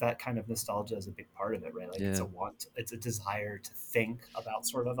 like I think that kind of nostalgia is a big part of it, right? Like Yeah. it's a desire to think about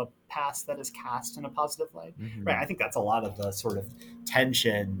sort of a past that is cast in a positive light, right? Hmm. I think that's a lot of the sort of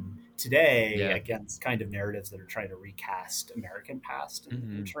tension today Yeah. against kind of narratives that are trying to recast American past in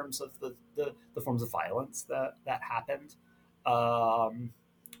Hmm. terms of the forms of violence that happened. Um,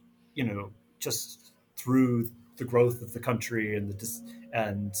 just through the growth of the country and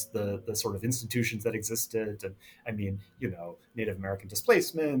the sort of institutions that existed, and I mean, Native American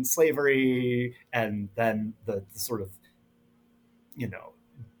displacement, slavery, and then the sort of you know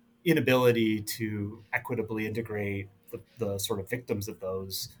inability to equitably integrate the sort of victims of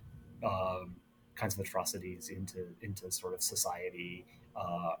those um, kinds of atrocities into sort of society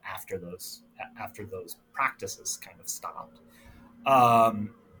after those practices kind of stopped.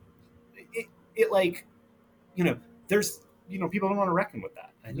 Um, it like you know, there's people don't want to reckon with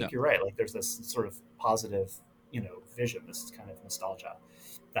that. I No. think you're right. Like there's this sort of positive, vision, this kind of nostalgia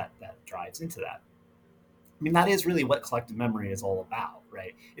that drives into that. I mean, that is really what collective memory is all about,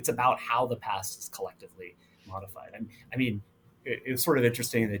 right? It's about how the past is collectively modified. I mean, it's sort of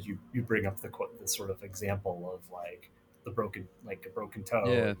interesting that you bring up the sort of example of like a broken toe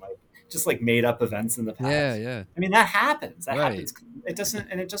Yeah. and like just like made up events in the Yeah. past. Yeah. I mean, that happens. That Right. happens. It doesn't,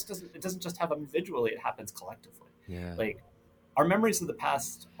 and it doesn't just happen individually. It happens collectively. Yeah. Like our memories of the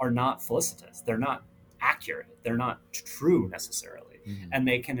past are not felicitous. They're not accurate. They're not true necessarily, Hmm. and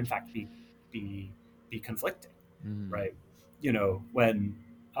they can in fact be be conflicting, Hmm. right? You know,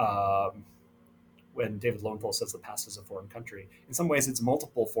 um, when David Lowenthal says the past is a foreign country, in some ways it's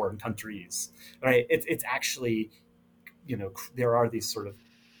multiple foreign countries, right? It's actually, there are these sort of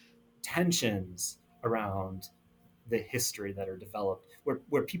tensions around the history that are developed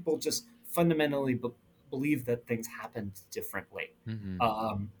where people just fundamentally believe that things happened differently, Hmm.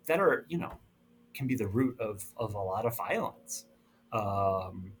 that are, can be the root of a lot of violence,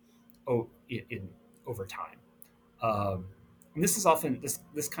 um, in over time. And this is often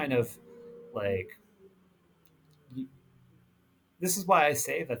this kind of like this is why I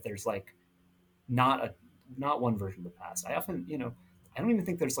say that there's like not a not one version of the past. I often, I don't even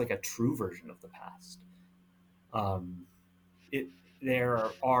think there's like a true version of the past. Um, it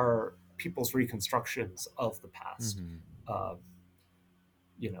There are people's reconstructions of the past, Hmm. uh,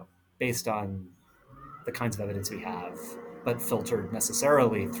 you know, based on the kinds of evidence we have, but filtered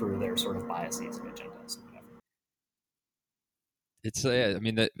necessarily through their sort of biases and agendas and whatever. It's I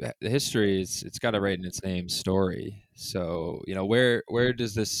mean the history is it's got to write in its name, story. So where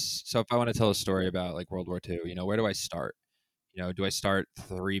does this? So if I want to tell a story about like World War II, where do I start? Do I start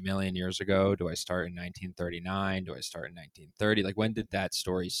 3 million years ago? Do I start in 1939? Do I start in 1930? Like when did that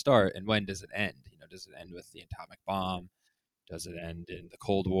story start, and when does it end? Does it end with the atomic bomb? Does it end in the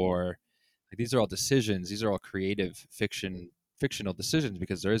Cold War? Like these are all decisions. These are all creative fictional decisions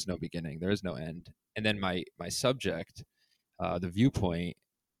because there is no beginning, there is no end. And then my subject, the viewpoint,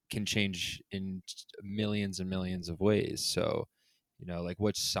 can change in millions and millions of ways. So, like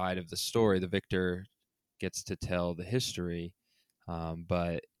which side of the story, the victor gets to tell the history.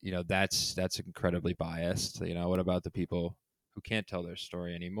 But that's incredibly biased. What about the people who can't tell their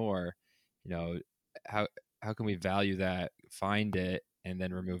story anymore? You know, how how can we value that, find it, and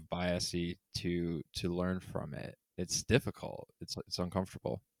then remove biasy to learn from it? It's difficult. It's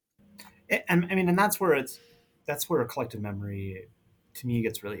uncomfortable. And I mean, and that's where a collective memory, to me,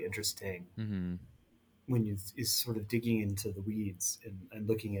 gets really interesting Hmm. when you is sort of digging into the weeds and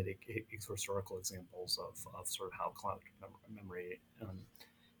looking at historical examples of sort of how collective memory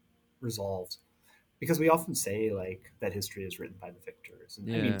resolves. because we often say like that history is written by the victors, and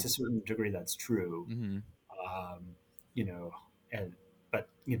I mean Yeah. to a certain degree that's true. Mm-hmm. Um, you know, and but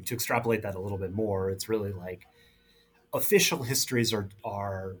to extrapolate that a little bit more, it's really like official histories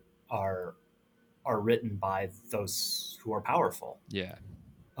are are written by those who are powerful, Yeah.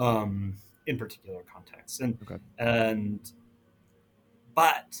 um, in particular contexts, Okay. and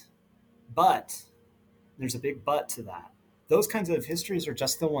but but there's a big but to that. Those kinds of histories are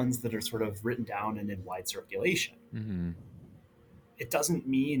just the ones that are sort of written down and in wide circulation. Mm-hmm. It doesn't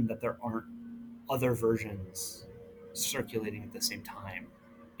mean that there aren't other versions circulating at the same time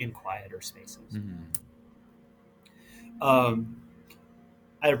in quieter spaces. Mm-hmm. Um,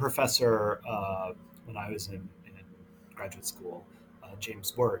 I had a professor when I was in graduate school,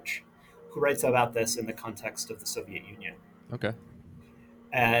 James Wirch, who writes about this in the context of the Soviet Union. Okay.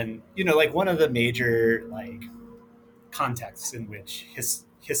 And like one of the major like contexts in which his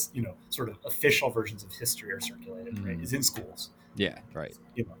sort of official versions of history are circulated, right, Mm-hmm. is in schools. Yeah. Right.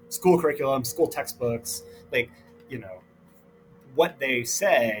 School curriculum, school textbooks, like you know what they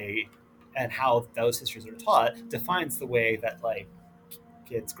say and how those histories are taught defines the way that like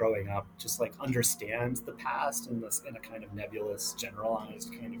kids growing up just like understand the past in this in a kind of nebulous,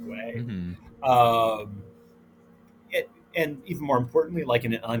 generalized kind of way. Mm-hmm. Um, it, and even more importantly, like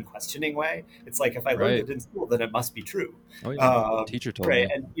in an unquestioning way. It's like if I learned Right. it in school, then it must be true, Oh yeah. Teacher told right?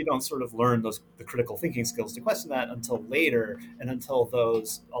 me. And you don't sort of learn the critical thinking skills to question that until later, and until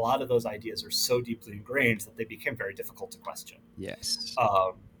a lot of those ideas are so deeply ingrained that they become very difficult to question. Yes.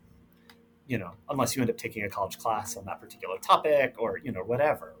 Um, unless you end up taking a college class on that particular topic or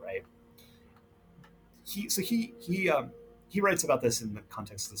whatever, right? He writes about this in the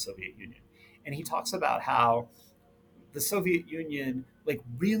context of the Soviet Union, and he talks about how the Soviet Union, like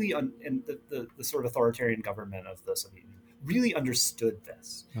really, and the sort of authoritarian government of the Soviet Union, really understood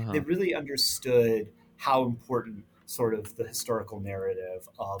this. They Uh-huh. really understood how important sort of the historical narrative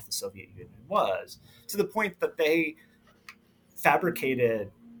of the Soviet Union was, to the point that they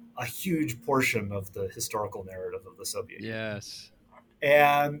fabricated a huge portion of the historical narrative of the Soviet Union. Yes.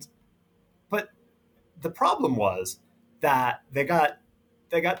 And but the problem was that they got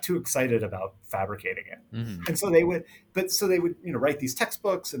too excited about fabricating it, Mm-hmm. and so they would write these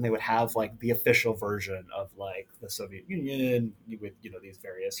textbooks, and they would have like the official version of like the Soviet Union with these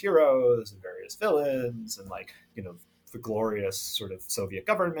various heroes and various villains, and like the glorious sort of Soviet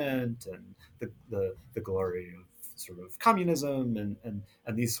government, and the glory of sort of communism,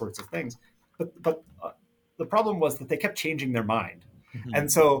 and these sorts of things. But the problem was that they kept changing their mind. Mm-hmm.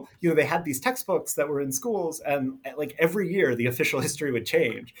 And so, they had these textbooks that were in schools, and like every year the official history would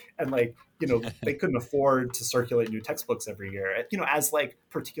change. And like, they couldn't afford to circulate new textbooks every year, as like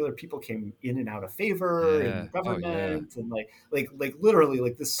particular people came in and out of favor in Yeah. the Oh yeah. government, and like literally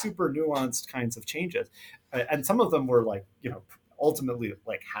like this super nuanced kinds of changes. And some of them were like, ultimately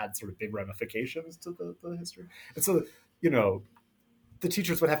like had sort of big ramifications to the history. And so, you know, the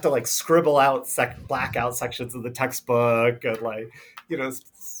teachers would have to like scribble out black out sections of the textbook, and like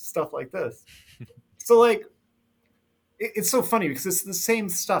stuff like this. So like it's so funny because it's the same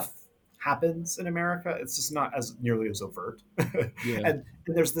stuff happens in America. It's just not as nearly as overt. Yeah. And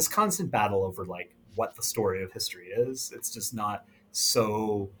there's this constant battle over like what the story of history is. It's just not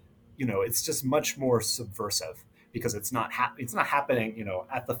so, it's just much more subversive because it's not happening,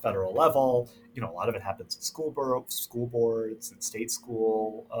 at the federal level. A lot of it happens at school boards and state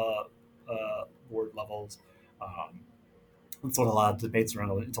school board levels. There's a lot of debates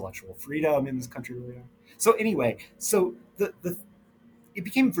around intellectual freedom in this country. Really. So anyway, so it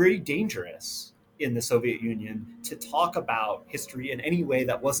became very dangerous in the Soviet Union to talk about history in any way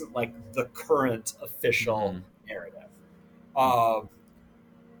that wasn't like the current official Mm-hmm. narrative, um,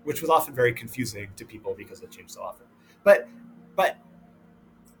 which was often very confusing to people because it changed so often. But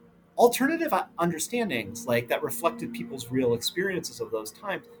alternative understandings like that reflected people's real experiences of those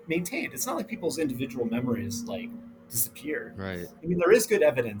times maintained. It's not like people's individual memories like disappeared. Right. I mean, there is good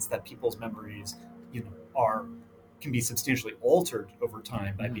evidence that people's memories, are can be substantially altered over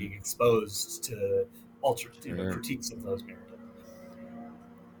time by Mm-hmm. being exposed to altered, Sure. critiques of those narratives.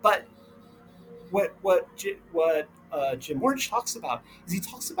 But what Jim Orridge talks about is he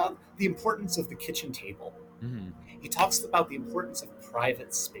talks about the importance of the kitchen table. Mm-hmm. He talks about the importance of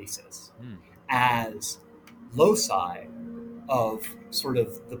private spaces Mm. as loci of sort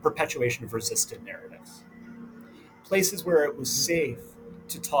of the perpetuation of resistant narratives, places where it was safe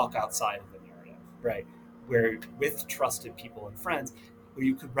to talk outside of the narrative, right? Where with trusted people and friends, where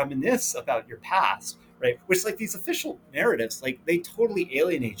you could reminisce about your past, right? Which like these official narratives, like they totally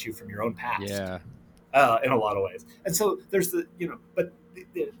alienate you from your own past Yeah. in a lot of ways. And so there's but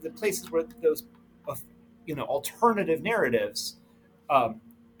the places where those of alternative narratives, um,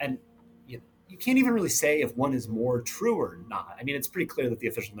 and you can't even really say if one is more true or not. I mean, it's pretty clear that the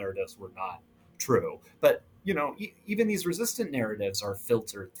official narratives were not true, but even these resistant narratives are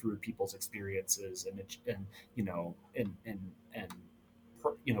filtered through people's experiences and and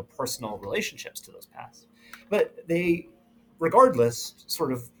personal relationships to those past. But they, regardless,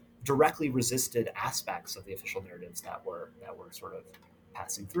 sort of directly resisted aspects of the official narratives that were sort of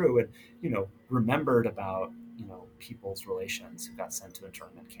passing through, and remembered about people's relations who got sent to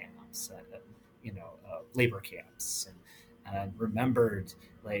internment camps and labor camps, and remembered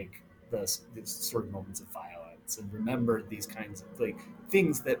like these sort of moments of violence, and remembered these kinds of like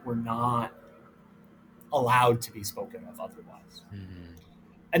things that were not allowed to be spoken of otherwise. Mm-hmm.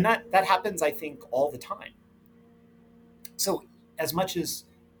 And that happens, I think, all the time. So as much as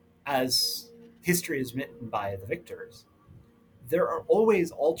history is written by the victors, there are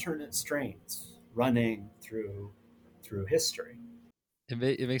always alternate strains running through history.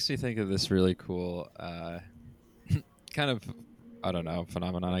 It makes me think of this really cool kind of, I don't know,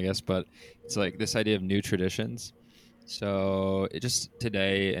 phenomenon, I guess, but it's like this idea of new traditions. So it just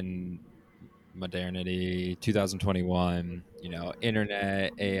today in modernity, 2021,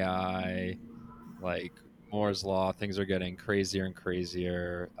 internet, AI, like Moore's law, things are getting crazier and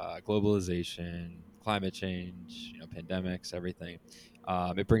crazier. Globalization, climate change, pandemics, everything.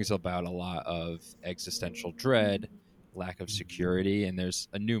 It brings about a lot of existential dread, lack of security, and there's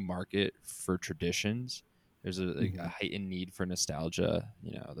a new market for traditions. There's a Mhm. heightened need for nostalgia.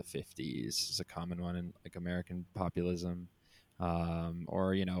 The 50s is a common one in like American populism,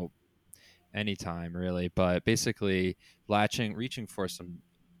 or anytime really, but basically reaching for some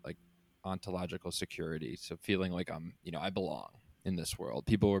like ontological security, so feeling like I belong in this world.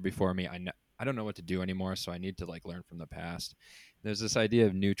 People were before me. I don't know what to do anymore, so I need to like learn from the past. There's this idea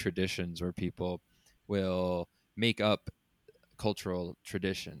of new traditions where people will make up cultural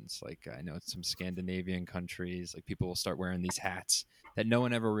traditions. Like I know some Scandinavian countries, like people will start wearing these hats that no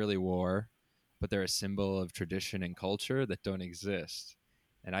one ever really wore, but they're a symbol of tradition and culture that don't exist.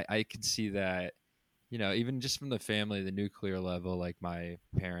 And I can see that, even just from the family, the nuclear level, like my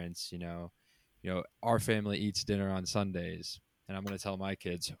parents, our family eats dinner on Sundays. And I'm going to tell my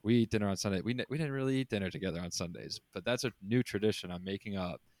kids, we eat dinner on Sunday. We didn't really eat dinner together on Sundays, but that's a new tradition I'm making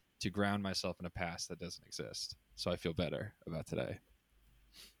up to ground myself in a past that doesn't exist. So I feel better about today.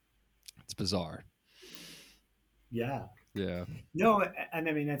 It's bizarre. Yeah. Yeah. No, and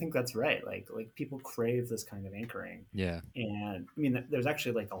I mean, I think that's right. Like people crave this kind of anchoring, Yeah. and I mean, there's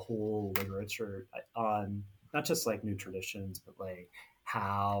actually like a whole literature on not just like new traditions, but like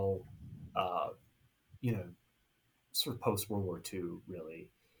how, uh, you know, sort of post World War II, really,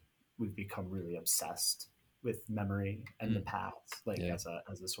 we've become really obsessed with memory and the Mm. past, like Yeah. as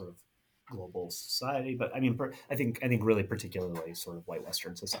a sort of global society. But I mean, I think really particularly sort of white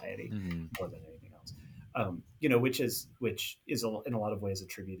Western society Mm-hmm. more than anything else. Which is in a lot of ways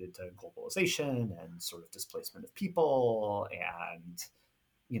attributed to globalization and sort of displacement of people, and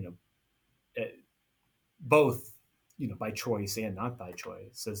you know, eh, both by choice and not by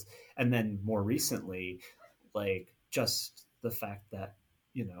choice. And then more recently, like just the fact that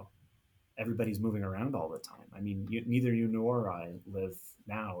you know everybody's moving around all the time. I mean, neither you nor I live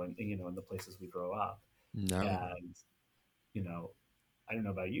now, and in the places we grow up. No. And you know, I don't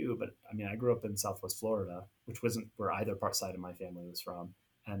know about you, but I mean, I grew up in Southwest Florida, which wasn't where either part side of my family was from,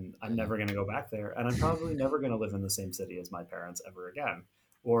 and I'm Yeah. never going to go back there, and I'm probably never going to live in the same city as my parents ever again,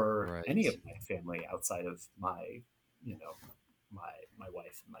 or any of Right. my family outside of you know, my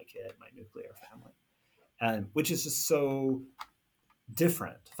wife and my kid, my nuclear family, and which is just so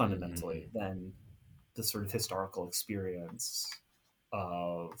different Mm-hmm. fundamentally than the sort of historical experience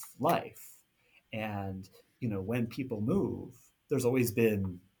of life. And when people move, there's always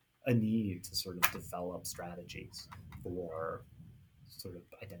been a need to sort of develop strategies for sort of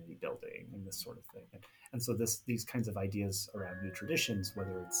identity building and this sort of thing. And so these kinds of ideas around new traditions,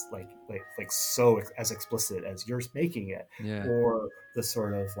 whether it's like so as explicit as you're making it, Yeah. or the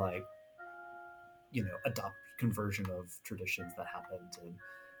sort of like adopt conversion of traditions that happened in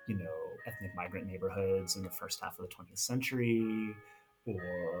ethnic migrant neighborhoods in the first half of the 20th century,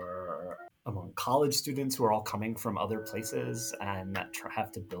 or among college students who are all coming from other places and that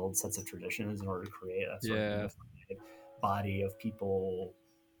have to build sets of traditions in order to create a sort of Yeah. unified body of people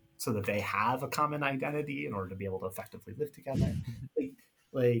so that they have a common identity in order to be able to effectively live together. like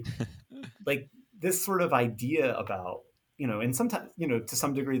like like this sort of idea about and sometimes to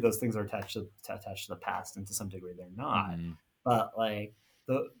some degree those things are attached to the past, and to some degree they're not. Mm-hmm. But like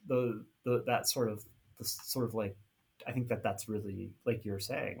the that sort of like I think that that's really, like you're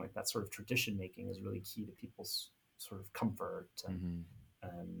saying, like that sort of tradition making is really key to people's sort of comfort Mm-hmm.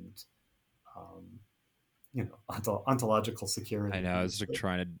 and ontological I security. know. I was These like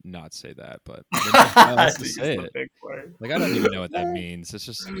trying to not say that, but I didn't know how else to to use say the it. big word. Like I don't even know what that means. It's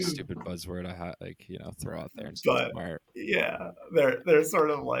just a stupid buzzword I throw out there and sound But smart. yeah, they're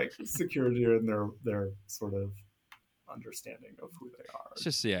sort of like security in their sort of understanding of who they are. It's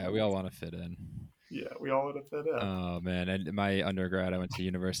just we all want to fit in. Yeah, we all want to fit in. Oh man! And my undergrad, I went to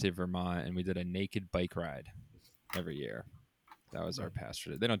University of Vermont, and we did a naked bike ride every year. That was our Right. past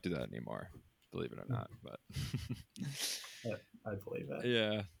tradition. They don't do that anymore, believe it or not. But I believe it.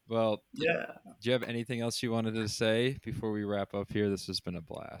 yeah. Well, Yeah, do you have anything else you wanted to say before we wrap up here? This has been a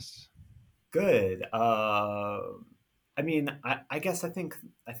blast. good. I mean, I guess I think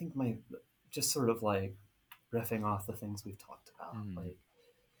my just sort of like riffing off the things we've talked about, Mm-hmm. like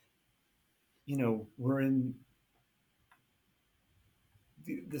we're in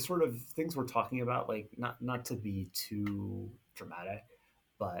the sort of things we're talking about, like not to be too dramatic,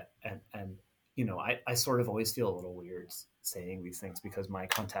 but and I sort of always feel a little weird saying these things because my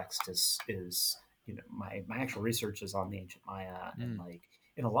context is my actual research is on the ancient Maya, and Mm. like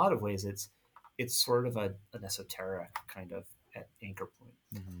in a lot of ways it's sort of an esoteric kind of anchor point.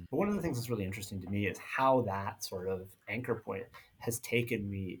 Mm-hmm. But one of the things that's really interesting to me is how that sort of anchor point has taken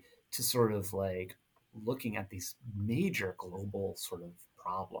me to sort of like looking at these major global sort of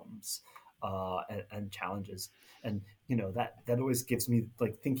problems and challenges. And that always gives me,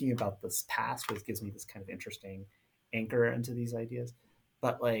 like, thinking about this past always gives me this kind of interesting anchor into these ideas.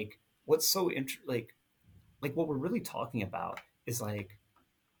 But like what's so like what we're really talking about is like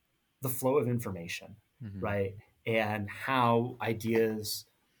the flow of information, Mm-hmm. right? And how ideas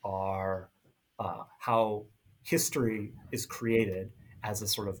are, how history is created as a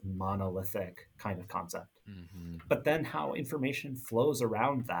sort of monolithic kind of concept, Mm-hmm. but then how information flows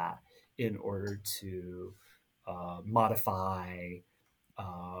around that in order to modify,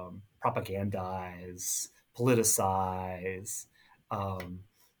 propagandize, politicize, um,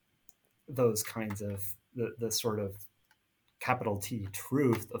 those kinds of the sort of capital T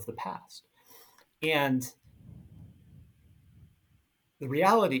truth of the past. And the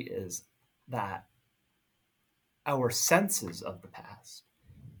reality is that our senses of the past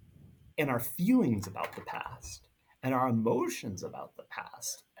and our feelings about the past and our emotions about the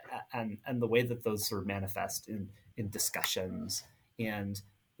past and the way that those sort of manifest in discussions and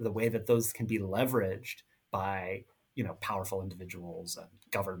the way that those can be leveraged by powerful individuals and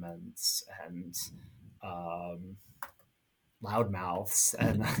governments and um, loudmouths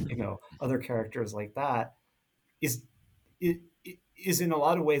and other characters like that is it is in a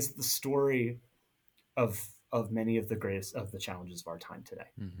lot of ways the story of many of the greatest of the challenges of our time today.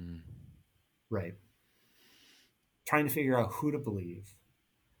 Mm-hmm. Right. Trying to figure out who to believe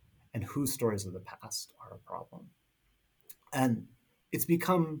and whose stories of the past are a problem. And it's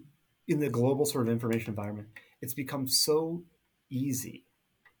become, in the global sort of information environment, it's become so easy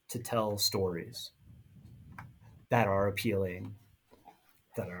to tell stories that are appealing,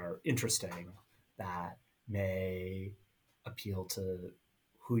 that are interesting, that may appeal to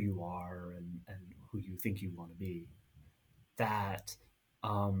who you are and who you think you want to be. That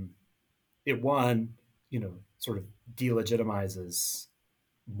um, it one, sort of delegitimizes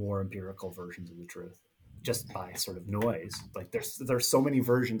more empirical versions of the truth just by sort of noise. Like there's so many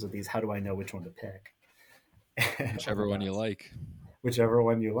versions of these. How do I know which one to pick? Whichever one you like. Whichever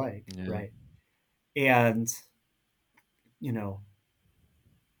one you like, Yeah. right? And you know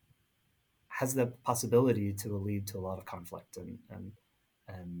has the possibility to lead to a lot of conflict and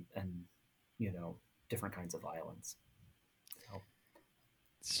different kinds of violence. So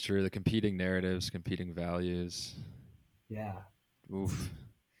It's true. The competing narratives, competing values. yeah, Oof.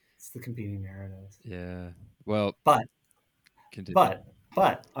 it's the competing narratives. Yeah. Well, But continue. but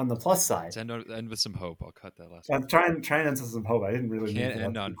but on the plus side, Let's end with some hope. I'll cut that last I'm part. trying to enter some hope. I didn't really mean Can't for that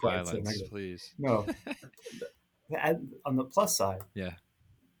end to be on quite so violence, negative. please. No, on the plus side, Yeah.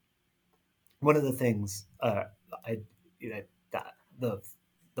 one of the things I that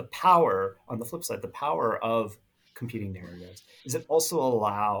the power on the flip side, the power of competing narratives is it also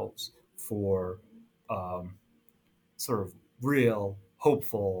allows for um, sort of real,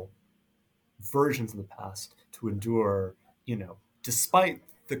 hopeful versions of the past to endure. Despite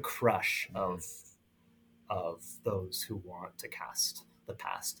the crush Mm-hmm. of those who want to cast the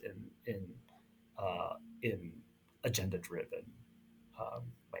past in agenda driven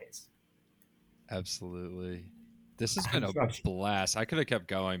ways. Absolutely. This has been a blast. I could have kept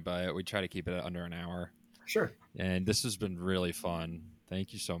going, but we try to keep it at under an hour. Sure. And this has been really fun.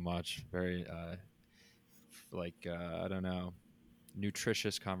 Thank you so much. Very like I don't know,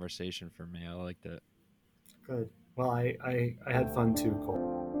 nutritious conversation for me. I liked it. Good. Well, I had fun too,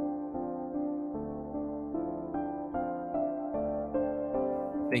 Cole.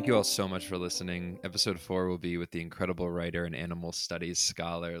 Thank you all so much for listening. Episode 4 will be with the incredible writer and animal studies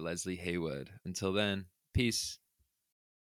scholar Leslie Haywood. Until then, peace.